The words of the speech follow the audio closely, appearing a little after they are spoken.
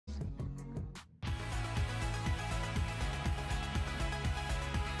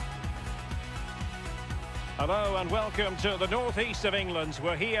Hello and welcome to the northeast of England.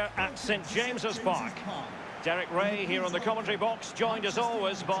 We're here at St James's Park. Derek Ray here on the commentary box, joined as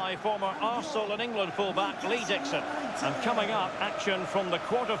always by former Arsenal and England fullback Lee Dixon. And coming up, action from the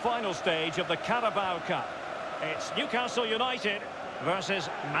quarter-final stage of the Carabao Cup. It's Newcastle United versus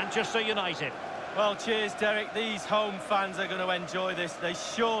Manchester United. Well, cheers, Derek. These home fans are going to enjoy this. They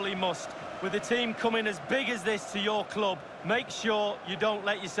surely must. With a team coming as big as this to your club, make sure you don't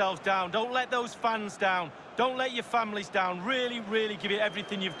let yourselves down. Don't let those fans down. Don't let your families down. Really, really give it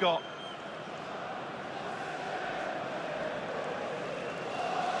everything you've got.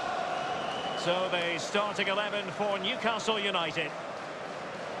 So the starting 11 for Newcastle United.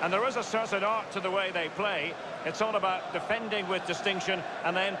 And there is a certain art to the way they play. It's all about defending with distinction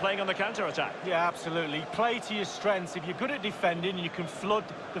and then playing on the counter-attack. Yeah, absolutely. Play to your strengths. If you're good at defending, you can flood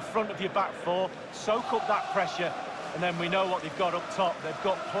the front of your back four, soak up that pressure, and then we know what they've got up top. They've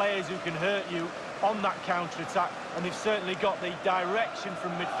got players who can hurt you on that counter-attack, and they've certainly got the direction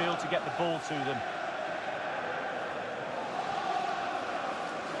from midfield to get the ball to them.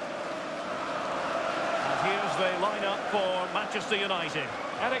 And here's the lineup for Manchester United.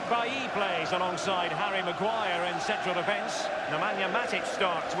 Eric Bailly plays alongside Harry Maguire in central defence. Nemanja Matic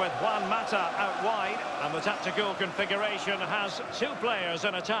starts with Juan Mata out wide. And the tactical configuration has two players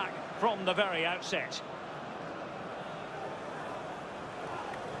in attack from the very outset.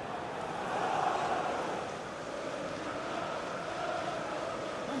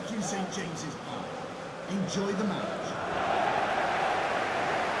 Thank you, St James's Park. Enjoy the match.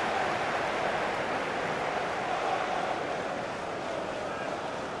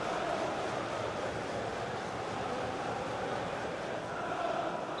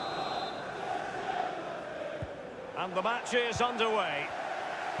 And the match is underway.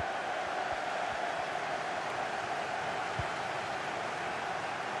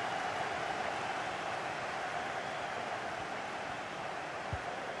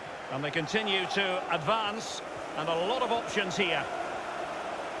 And they continue to advance, and a lot of options here.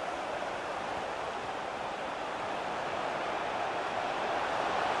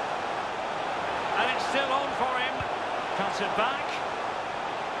 And it's still on for him. Cuts it back.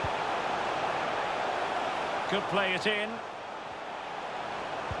 Could play it in.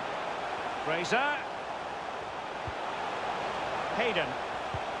 Fraser. Hayden.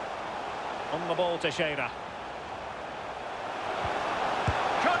 On the ball, Teixeira.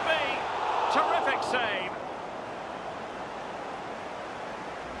 Could be. Terrific save.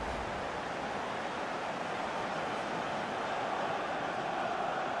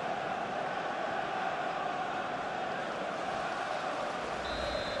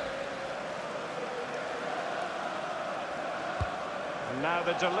 Now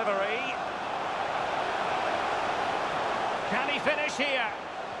the delivery. Can he finish here?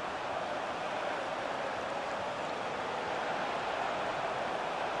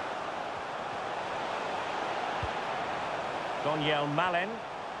 Donyell Malen.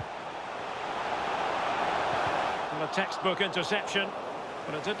 And a textbook interception.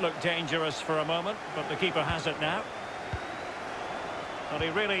 But it did look dangerous for a moment, but the keeper has it now. Well, he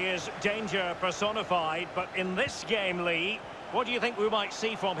really is danger personified, but in this game, Lee, what do you think we might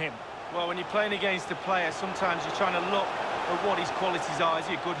see from him? Well, when you're playing against a player, sometimes you're trying to look at what his qualities are. Is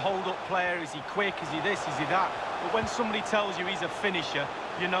he a good hold-up player? Is he quick? Is he this? Is he that? But when somebody tells you he's a finisher,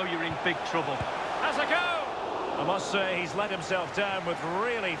 you know you're in big trouble. Has a go! I must say he's let himself down with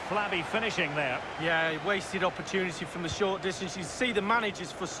really flabby finishing there. Yeah, wasted opportunity from the short distance. You see the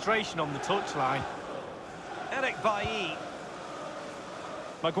manager's frustration on the touchline. Eric Bailly.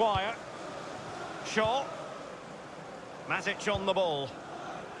 Maguire. Shaw. Matic on the ball.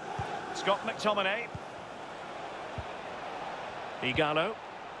 Scott McTominay. Igalo.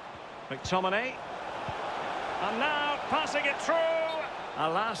 McTominay. And now passing it through.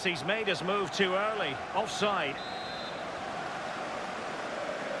 Alas, he's made his move too early. Offside.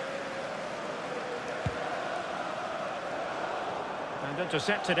 And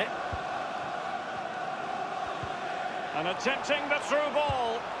intercepted it. And attempting the through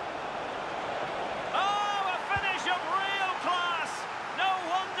ball. Oh, a finish of real class. No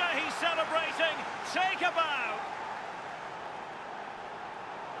wonder he's celebrating. Take a bow.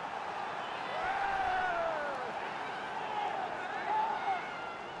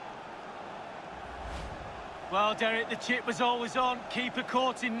 Well, Derek, the chip was always on. Keeper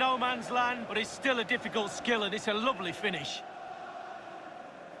caught in no man's land, but it's still a difficult skill, and it's a lovely finish.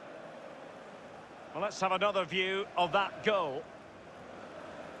 Well, let's have another view of that goal.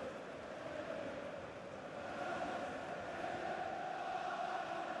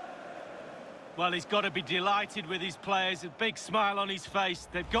 Well, he's got to be delighted with his players. A big smile on his face.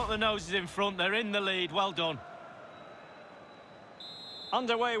 They've got the noses in front. They're in the lead. Well done.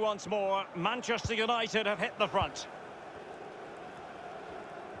 Underway once more. Manchester United have hit the front.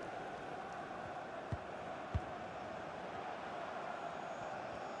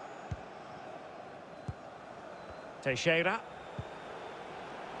 Teixeira.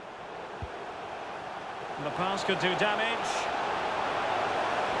 And the pass could do damage.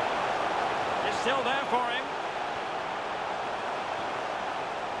 It's still there for him.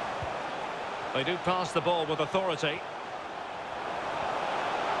 They do pass the ball with authority.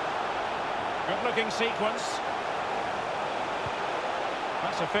 Good-looking sequence.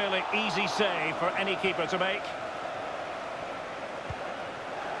 That's a fairly easy save for any keeper to make.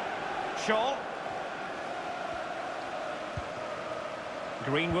 Shaw.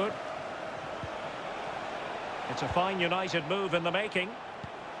 Greenwood. It's a fine United move in the making.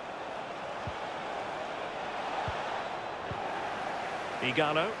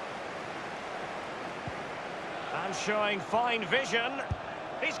 Igalo. And showing fine vision.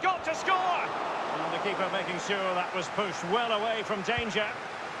 He's got to score! And the keeper making sure that was pushed well away from danger.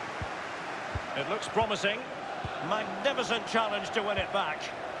 It looks promising. Magnificent challenge to win it back.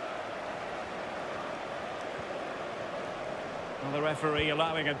 Well, the referee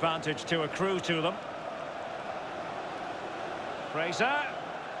allowing advantage to accrue to them. Fraser.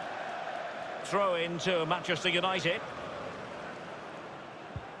 Throw into Manchester United.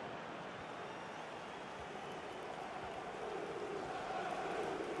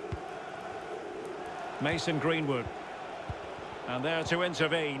 Mason Greenwood. And there to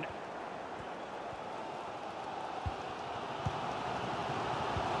intervene.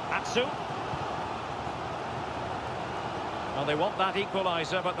 Atsu. Well, they want that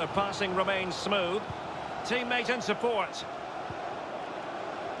equaliser, but the passing remains smooth. Teammate and support.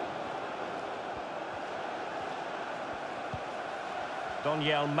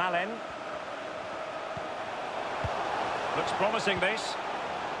 Donyell Malen. Looks promising, this.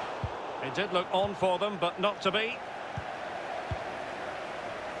 It did look on for them, but not to be.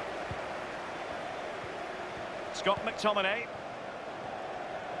 Scott McTominay.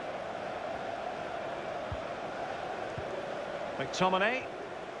 McTominay.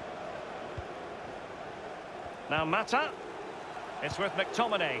 Now Mata. It's with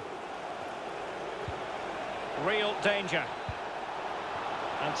McTominay. Real danger.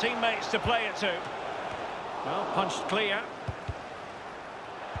 And teammates to play it to. Well, punched clear.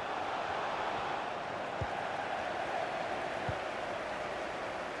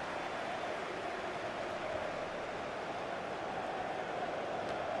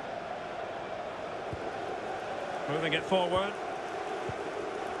 Moving it forward.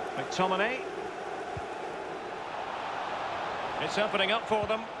 McTominay. It's opening up for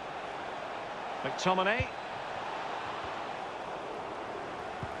them. McTominay.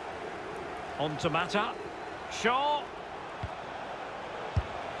 On to Mata. Shaw.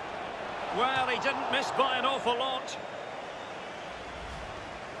 Well, he didn't miss by an awful lot.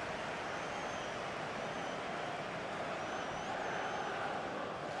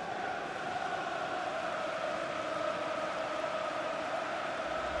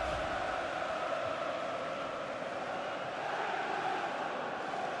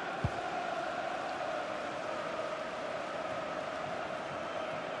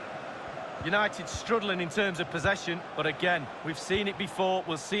 United struggling in terms of possession, but again, we've seen it before,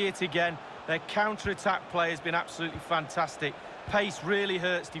 we'll see it again. Their counter-attack play has been absolutely fantastic. Pace really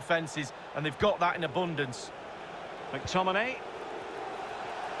hurts defences, and they've got that in abundance. McTominay.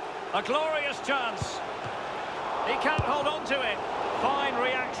 A glorious chance. He can't hold on to it. Fine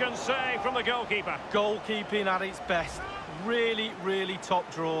reaction save from the goalkeeper. Goalkeeping at its best. Really, really top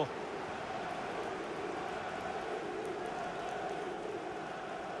draw.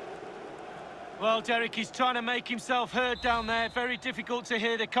 Well, Derek, he's trying to make himself heard down there. Very difficult to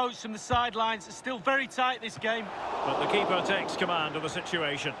hear the coach from the sidelines. It's still very tight, this game. But the keeper takes command of the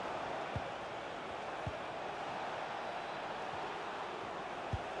situation.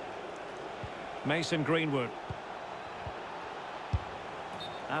 Mason Greenwood.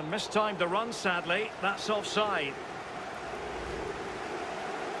 And mistimed the run, sadly. That's offside.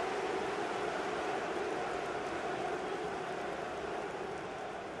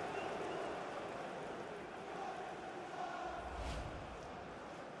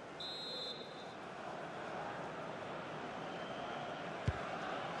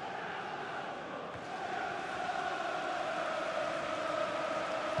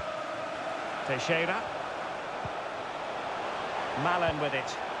 Teixeira. Malen with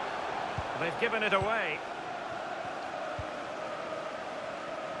it. They've given it away.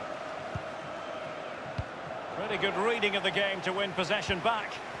 Pretty good reading of the game to win possession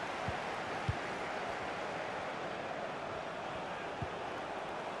back.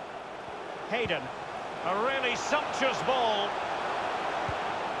 Hayden. A really sumptuous ball.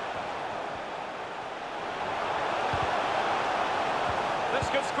 This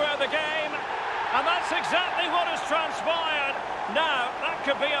could square the game. And that's exactly what has transpired. Now, that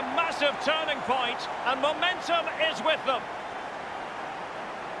could be a massive turning point, and momentum is with them.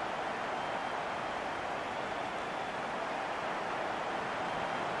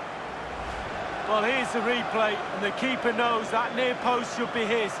 Well, here's the replay, and the keeper knows that near post should be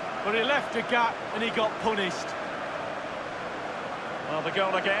his, but he left a gap and he got punished. Well, the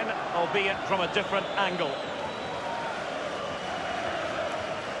goal again, albeit from a different angle.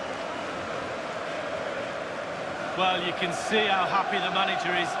 Well, you can see how happy the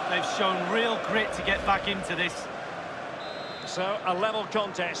manager is. They've shown real grit to get back into this. So, a level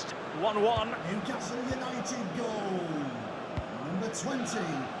contest, 1-1. Newcastle United goal. Number 20,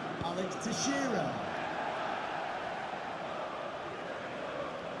 Alex Teixeira.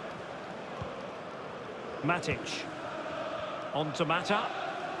 Matic. On to Mata.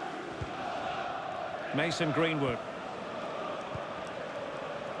 Mason Greenwood.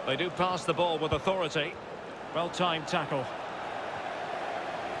 They do pass the ball with authority. Well-timed tackle.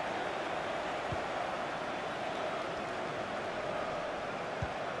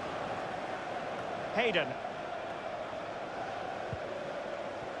 Hayden.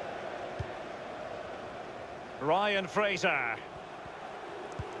 Ryan Fraser.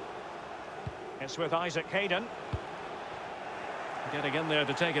 It's with Isaac Hayden. Getting in there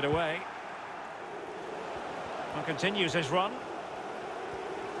to take it away. And continues his run.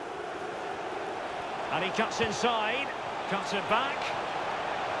 And he cuts inside. Cuts it back.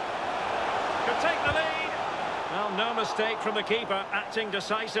 Could take the lead. Well, no mistake from the keeper, acting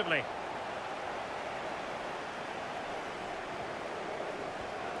decisively.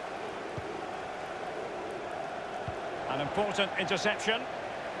 An important interception.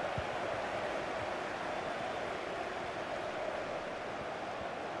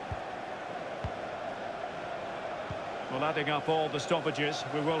 Well, adding up all the stoppages,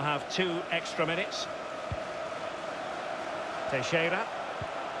 we will have 2 extra minutes. Teixeira.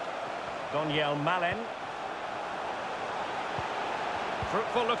 Daniel Malen.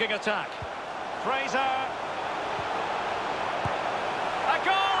 Fruitful looking attack. Fraser. A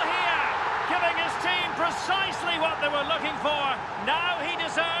goal here! Giving his team precisely what they were looking for. Now he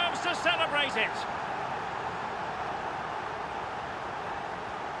deserves to celebrate it.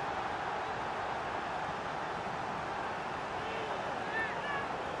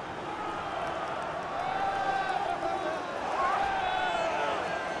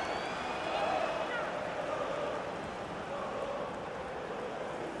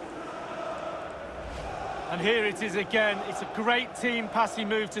 And here it is again. It's a great team passing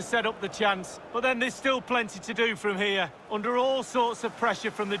move to set up the chance. But then there's still plenty to do from here. Under all sorts of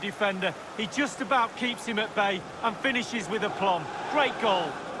pressure from the defender, he just about keeps him at bay and finishes with aplomb. Great goal.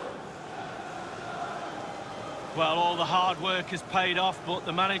 Well, all the hard work has paid off, but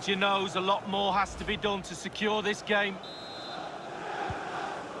the manager knows a lot more has to be done to secure this game.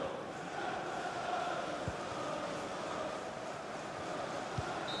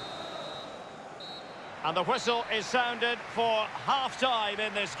 And the whistle is sounded for half-time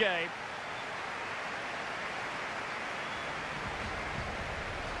in this game.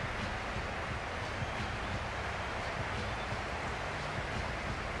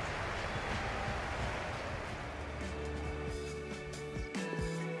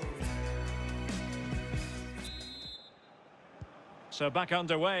 So back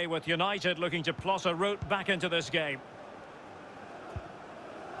underway with United looking to plot a route back into this game.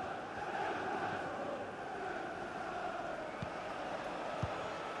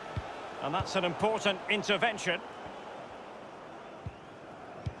 And that's an important intervention.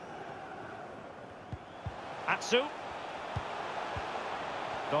 Atsu.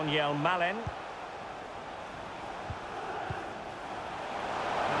 Daniel Malen. And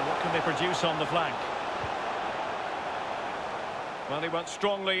what can they produce on the flank? Well, he went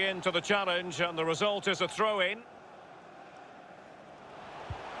strongly into the challenge, and the result is a throw-in.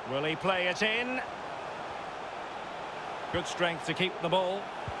 Will he play it in? Good strength to keep the ball.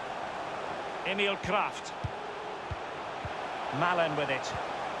 Emil Kraft. Malen with it.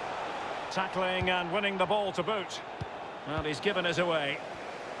 Tackling and winning the ball to boot. Well, he's given us away.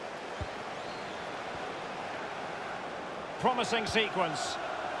 Promising sequence.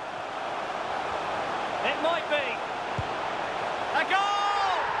 It might be. A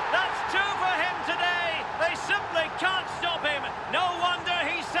goal! That's 2 for him today. They simply can't stop him. No wonder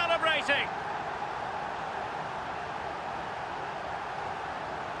he's celebrating.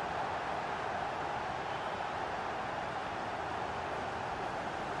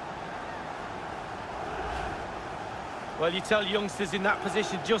 Well, you tell youngsters in that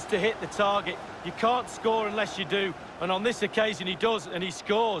position just to hit the target. You can't score unless you do. And on this occasion, he does, and he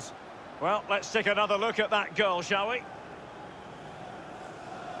scores. Well, let's take another look at that goal, shall we?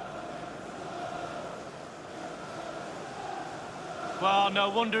 Well, no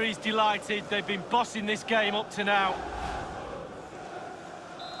wonder he's delighted. They've been bossing this game up to now.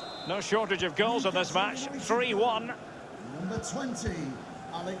 No shortage of goals in this match. 3-1. Number 20,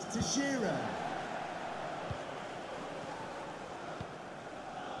 Alex Teixeira.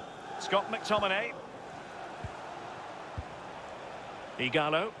 Scott McTominay.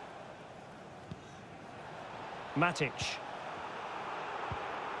 Igalo. Matic.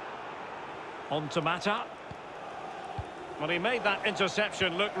 On to Mata. Well, he made that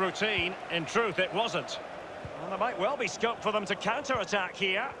interception look routine. In truth, it wasn't. Well, there might well be scope for them to counter-attack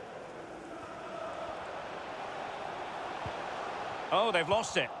here. Oh, they've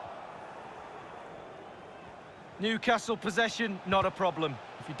lost it. Newcastle possession, not a problem.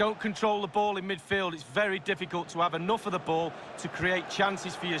 If you don't control the ball in midfield, it's very difficult to have enough of the ball to create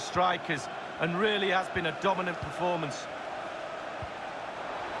chances for your strikers, and really has been a dominant performance.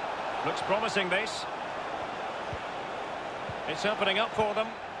 Looks promising, this. It's opening up for them.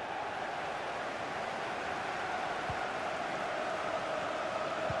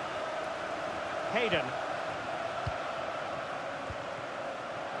 Hayden.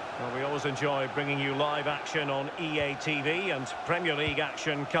 Well, we always enjoy bringing you live action on EA TV, and Premier League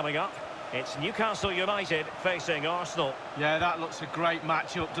action coming up. It's Newcastle United facing Arsenal. Yeah, that looks a great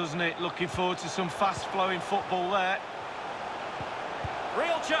matchup, doesn't it? Looking forward to some fast-flowing football there.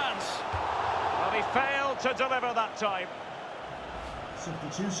 Real chance. Well, he failed to deliver that time.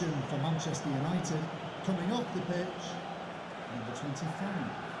 Substitution for Manchester United. Coming off the pitch, number 25,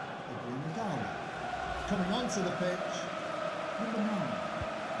 Igalo. Coming onto the pitch, number 9,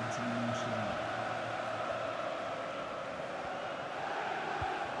 Anthony Martial.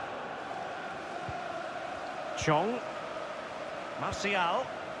 Chong. Martial.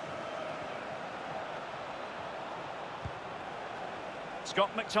 Scott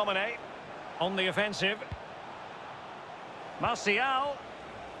McTominay on the offensive. Martial.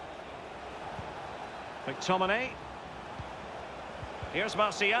 McTominay. Here's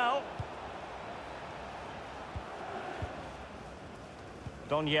Martial.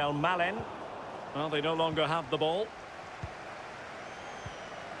 Donyell Malen. Well, they no longer have the ball.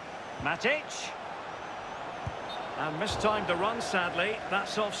 Matic. And mistimed the run, sadly.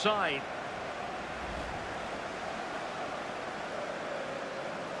 That's offside.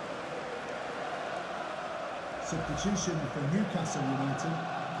 Substitution for Newcastle United.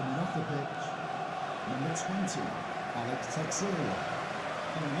 Coming off the pitch, number 20, Alex Teixeira.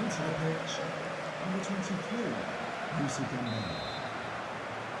 Coming onto the pitch, number 23, Lucy Gambino.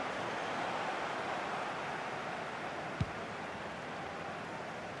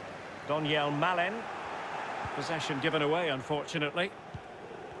 Donyell Malen. Possession given away, unfortunately.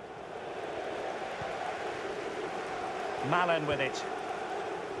 Malen with it.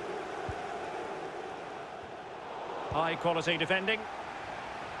 High quality defending.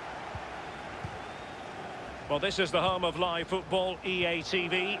 Well, this is the home of live football, EA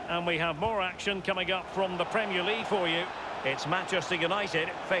TV, and we have more action coming up from the Premier League for you. It's Manchester United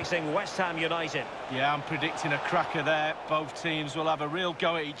facing West Ham United. Yeah, I'm predicting a cracker there. Both teams will have a real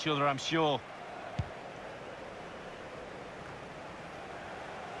go at each other, I'm sure.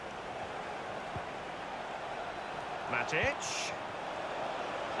 Matic.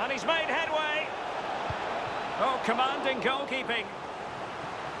 And he's made headway. Oh, commanding goalkeeping.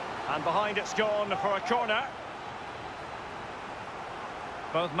 And behind it's gone for a corner.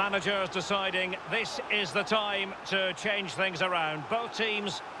 Both managers deciding this is the time to change things around. Both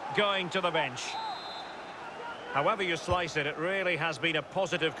teams going to the bench. However you slice it, it really has been a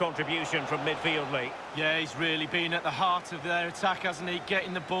positive contribution from midfield, Lee. Yeah, he's really been at the heart of their attack, hasn't he?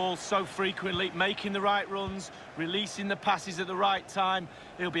 Getting the ball so frequently, making the right runs, releasing the passes at the right time.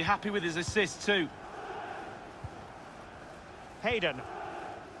 He'll be happy with his assist too. Hayden.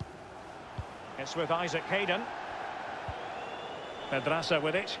 It's with Isaac Hayden. Pedraza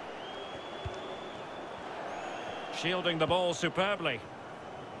with it. Shielding the ball superbly.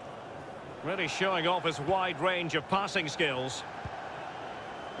 Really showing off his wide range of passing skills.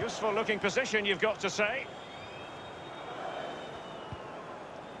 Useful looking position, you've got to say.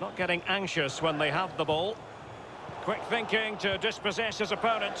 Not getting anxious when they have the ball. Quick thinking to dispossess his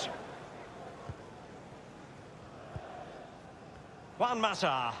opponent. Juan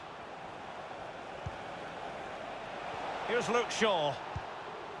Mata. Here's Luke Shaw.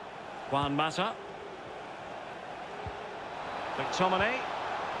 Juan Mata. McTominay.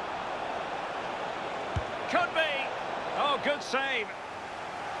 Could be. good save.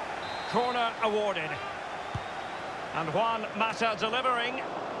 Corner awarded. And Juan Mata delivering.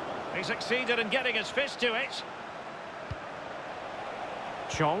 He succeeded in getting his fist to it.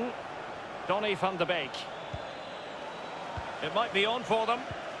 Chong. Donny van de Beek. It might be on for them.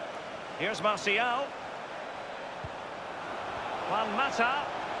 Here's Martial. Juan Mata.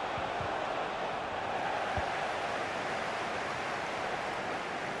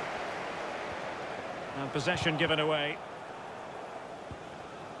 And possession given away.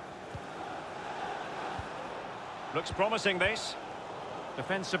 Looks promising, this.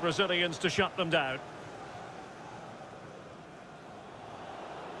 Defensive Brazilians to shut them down.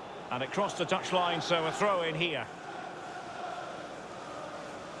 And it crossed the touchline, so a throw in here.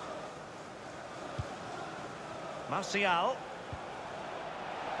 Martial.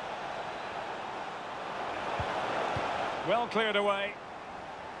 Well cleared away.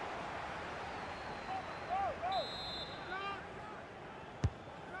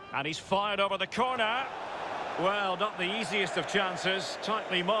 And he's fired over the corner. Well, not the easiest of chances.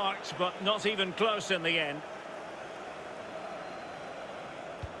 Tightly marked, but not even close in the end.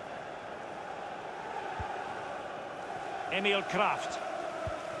 Emil Kraft.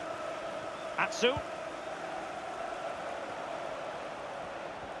 Atsu.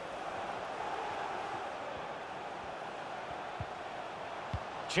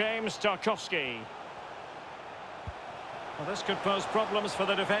 James Tarkowski. Well, this could pose problems for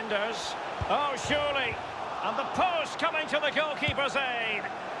the defenders. Oh, surely. And the post coming to the goalkeeper's aid.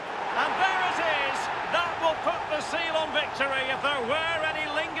 And there it is. That will put the seal on victory if there were any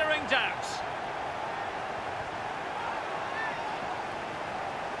lingering doubts.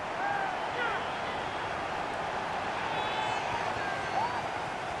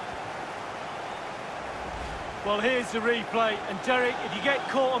 Well, here's the replay, and Derek, if you get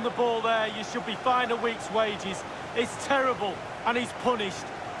caught on the ball there, you should be fined a week's wages. It's terrible, and he's punished.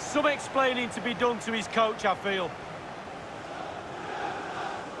 Some explaining to be done to his coach, I feel.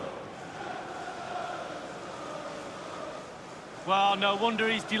 Well, no wonder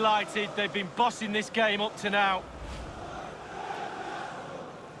he's delighted. They've been bossing this game up to now.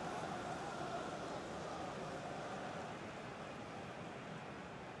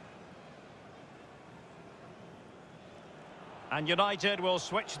 And United will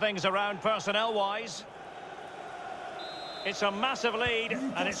switch things around personnel-wise. It's a massive lead,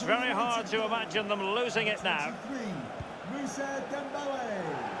 and it's very hard to imagine them losing it now.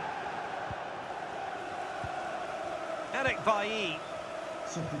 Eric Bailly.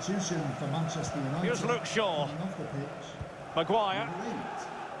 Substitution for Manchester United. Here's Luke Shaw. Off the pitch. Maguire. Number 8,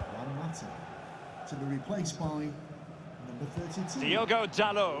 Juan Mata. To be replaced by number 32. Diogo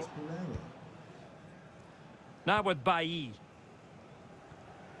Dalot. Now with Bailly.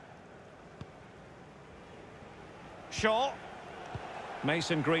 Shaw.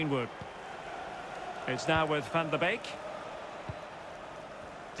 Mason Greenwood. It's now with Van de Beek.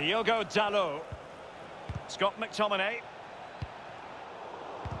 Diogo Dalot. Scott McTominay.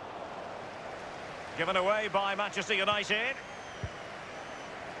 Given away by Manchester United.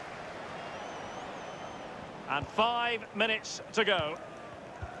 And 5 minutes to go.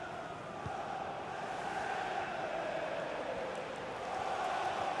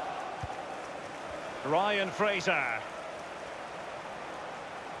 Ryan Fraser.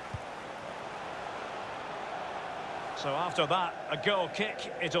 So after that, a goal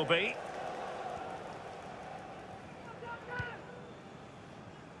kick it'll be.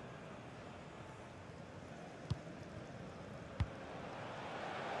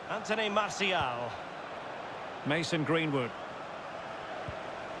 Anthony Martial. Mason Greenwood.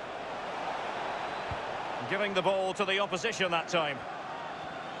 Giving the ball to the opposition that time.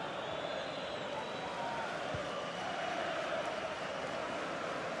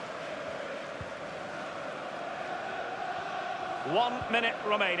 One minute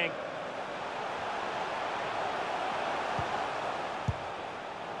remaining.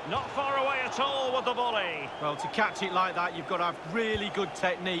 Not far away at all with the volley. Well, to catch it like that, you've got to have really good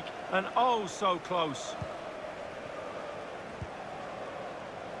technique, and oh, so close.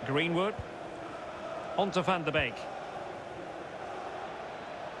 Greenwood. On to Van de Beek.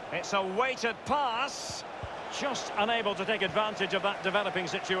 It's a weighted pass. Just unable to take advantage of that developing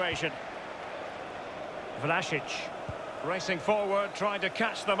situation. Vlasic. Racing forward, trying to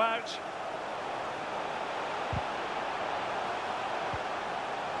catch them out.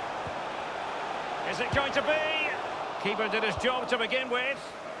 Is it going to be? Keeper did his job to begin with.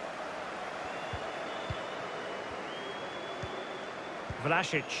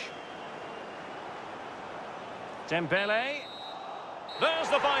 Vlasic. Dembele. There's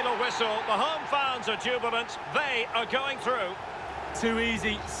the final whistle. The home fans are jubilant. They are going through. Too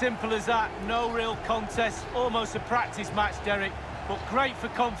easy, simple as that. No real contest, almost a practice match, Derek. But great for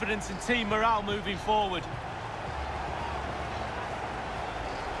confidence and team morale moving forward.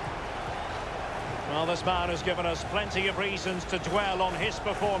 Well, this man has given us plenty of reasons to dwell on his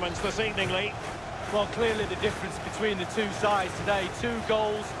performance this evening, Lee. Well, clearly the difference between the two sides today. 2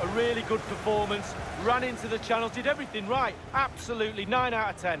 goals, a really good performance, ran into the channel, did everything right. Absolutely, 9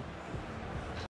 out of 10.